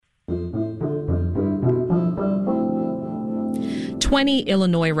20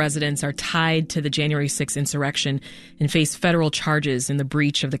 Illinois residents are tied to the January 6th insurrection and face federal charges in the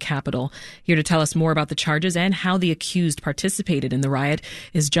breach of the Capitol. Here to tell us more about the charges and how the accused participated in the riot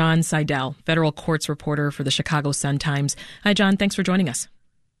is John Seidel, federal courts reporter for the Chicago Sun-Times. Hi, John. Thanks for joining us.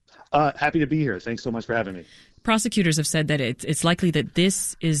 Happy to be here. Thanks so much for having me. Prosecutors have said that it's likely that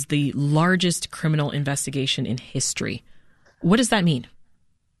this is the largest criminal investigation in history. What does that mean?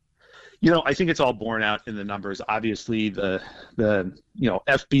 I think it's all borne out in the numbers. Obviously, the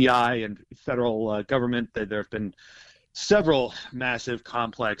FBI and federal government, there have been several massive,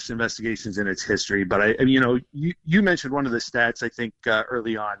 complex investigations in its history. But you mentioned one of the stats. I think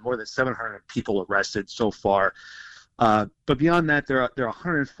early on, more than 700 people arrested so far. But beyond that, there are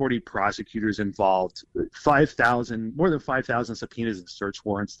 140 prosecutors involved, more than 5,000 subpoenas and search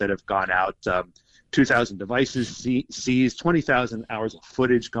warrants that have gone out. 2,000 devices seized, 20,000 hours of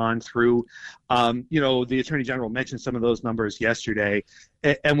footage gone through. The Attorney General mentioned some of those numbers yesterday.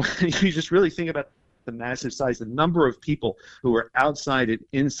 And when you just really think about the massive size, the number of people who were outside and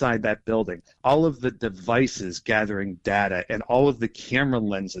inside that building, all of the devices gathering data, and all of the camera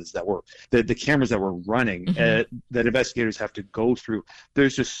lenses that were, the cameras that were running, that investigators have to go through.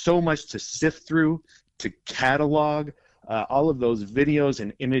 There's just so much to sift through, to catalog. All of those videos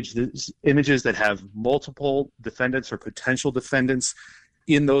and images that have multiple defendants or potential defendants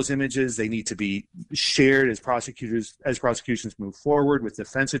in those images, they need to be shared as prosecutions move forward with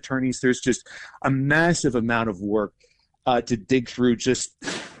defense attorneys. There's just a massive amount of work to dig through just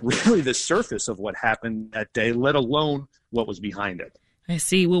really the surface of what happened that day, let alone what was behind it. I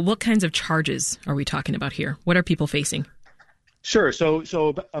see. Well, what kinds of charges are we talking about here? What are people facing? Sure.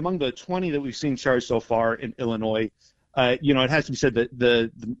 So among the 20 that we've seen charged so far in Illinois, it has to be said that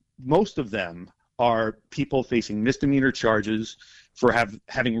the most of them are people facing misdemeanor charges for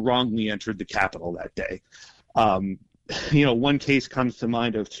having wrongly entered the Capitol that day. One case comes to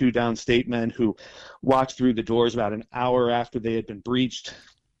mind of two downstate men who walked through the doors about an hour after they had been breached,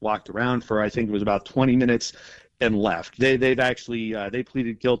 walked around for, I think it was about 20 minutes, and left. They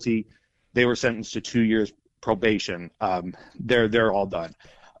pleaded guilty. They were sentenced to 2 years probation. They're all done.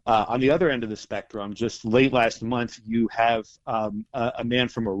 On the other end of the spectrum, just late last month, you have a man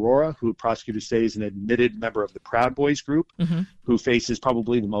from Aurora who prosecutors say is an admitted member of the Proud Boys group, who faces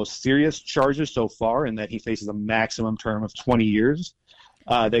probably the most serious charges so far, in that he faces a maximum term of 20 years.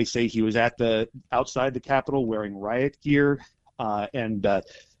 They say he was outside the Capitol wearing riot gear and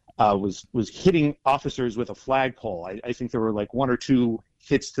was hitting officers with a flagpole. I think there were like one or two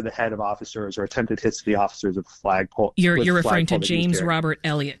hits to the head of officers, or attempted hits to the officers of the flagpole. You're referring to James Robert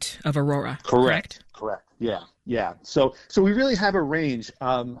Elliott of Aurora, correct? Correct. Yeah. So we really have a range,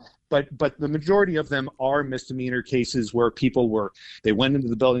 but the majority of them are misdemeanor cases where they went into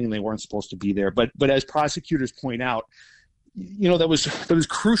the building and they weren't supposed to be there. But as prosecutors point out, that was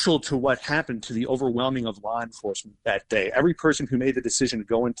crucial to what happened to the overwhelming of law enforcement that day. Every person who made the decision to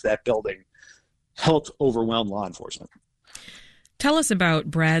go into that building helped overwhelm law enforcement. Tell us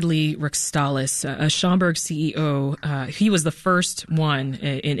about Bradley Rixtalis, a Schaumburg CEO. He was the first one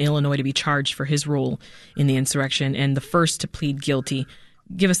in Illinois to be charged for his role in the insurrection and the first to plead guilty.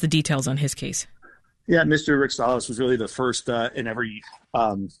 Give us the details on his case. Yeah, Mr. Rixtalis was really the first in every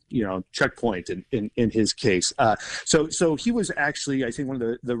checkpoint in his case. So he was actually, I think, one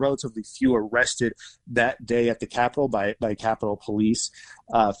of the relatively few arrested that day at the Capitol by Capitol Police.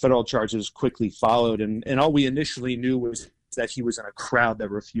 Federal charges quickly followed, and all we initially knew was that he was in a crowd that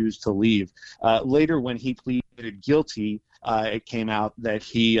refused to leave. Later, when he pleaded guilty, it came out that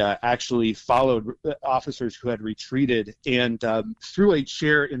he actually followed officers who had retreated and threw a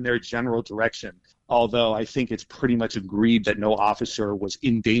chair in their general direction, although I think it's pretty much agreed that no officer was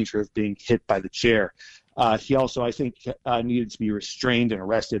in danger of being hit by the chair. He also, I think, needed to be restrained and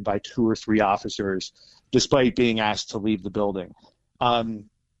arrested by 2 or 3 officers, despite being asked to leave the building.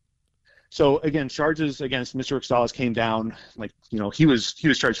 So again, charges against Mr. Rixtalis came down, he was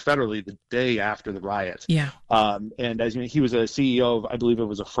charged federally the day after the riot. Yeah. And as he was a CEO of, I believe it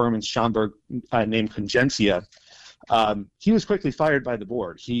was a firm in Schaumburg named Congencia. He was quickly fired by the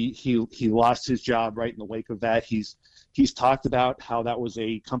board. He lost his job right in the wake of that. He's talked about how that was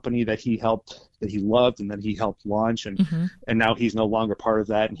a company that he loved, and that he helped launch, and now he's no longer part of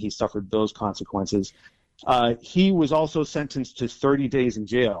that, and he suffered those consequences. He was also sentenced to 30 days in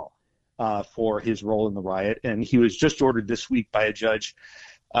jail for his role in the riot, and he was just ordered this week by a judge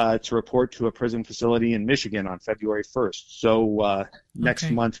to report to a prison facility in Michigan on February 1st. So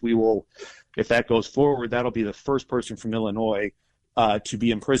next month we will, if that goes forward, that'll be the first person from Illinois to be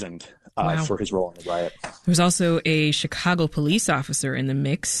imprisoned for his role in the riot. There was also a Chicago police officer in the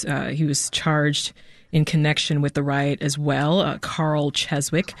mix. He was charged in connection with the riot as well, Carl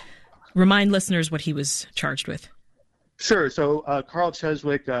Cheswick. Remind listeners what he was charged with. Sure. So Carl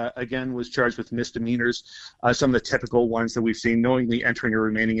Cheswick, again, was charged with misdemeanors, some of the typical ones that we've seen: knowingly entering or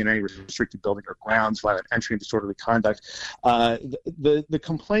remaining in any restricted building or grounds, violent entry, and disorderly conduct. The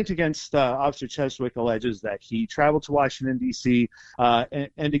complaint against Officer Cheswick alleges that he traveled to Washington, D.C., and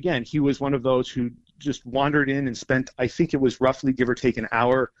again, he was one of those who just wandered in and spent, I think it was roughly, give or take, an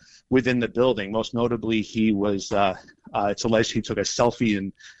hour within the building. Most notably, he was, it's alleged he took a selfie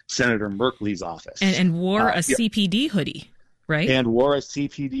in Senator Merkley's office. And wore a CPD hoodie, right? And wore a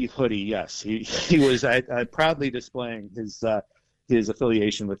CPD hoodie, yes. He was proudly displaying his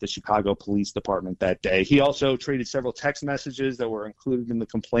affiliation with the Chicago Police Department that day. He also traded several text messages that were included in the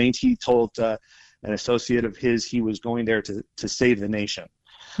complaint. He told an associate of his he was going there to save the nation.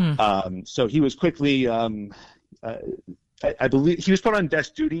 So he was quickly, I believe, he was put on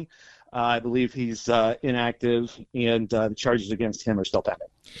desk duty. I believe he's inactive, and the charges against him are still pending.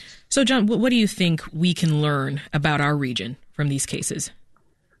 So, John, what do you think we can learn about our region from these cases?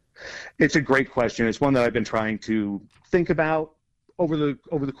 It's a great question. It's one that I've been trying to think about over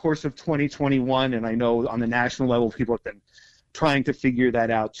the course of 2021, and I know on the national level people have been trying to figure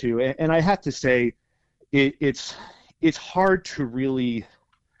that out too. And I have to say, it's hard to really,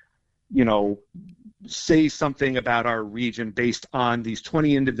 say something about our region based on these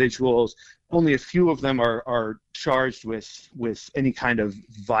 20 individuals. Only a few of them are charged with any kind of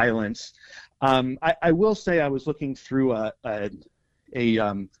violence. I will say I was looking through a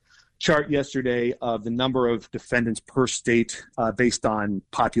chart yesterday of the number of defendants per state based on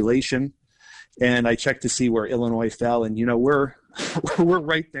population, and I checked to see where Illinois fell, and we're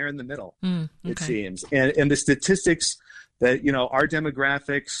right there in the middle. It seems, and the statistics that our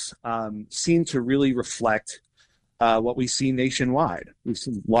demographics seem to really reflect what we see nationwide. We've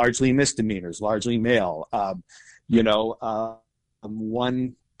seen largely misdemeanors, largely male.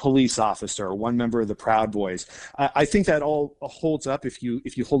 One police officer, one member of the Proud Boys. I think that all holds up if you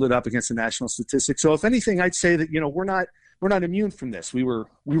hold it up against the national statistics. So if anything, I'd say that we're not immune from this. We were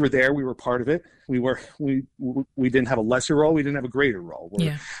there. We were part of it. We didn't have a lesser role. We didn't have a greater role.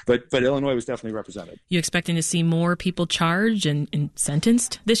 But Illinois was definitely represented. You expecting to see more people charged and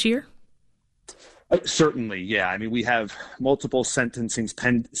sentenced this year? Certainly, yeah. I mean, we have multiple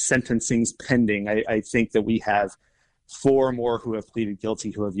sentencings pending. I think that we have 4 more who have pleaded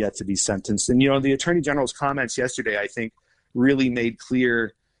guilty who have yet to be sentenced. And the Attorney General's comments yesterday, I think, really made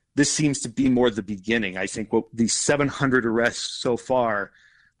clear this seems to be more the beginning. I think these 700 arrests so far,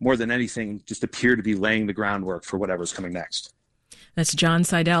 more than anything, just appear to be laying the groundwork for whatever's coming next. That's John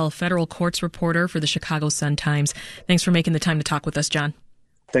Seidel, federal courts reporter for the Chicago Sun-Times. Thanks for making the time to talk with us, John.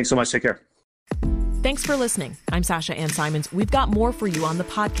 Thanks so much. Take care. Thanks for listening. I'm Sasha Ann Simons. We've got more for you on the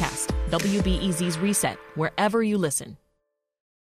podcast, WBEZ's Reset, wherever you listen.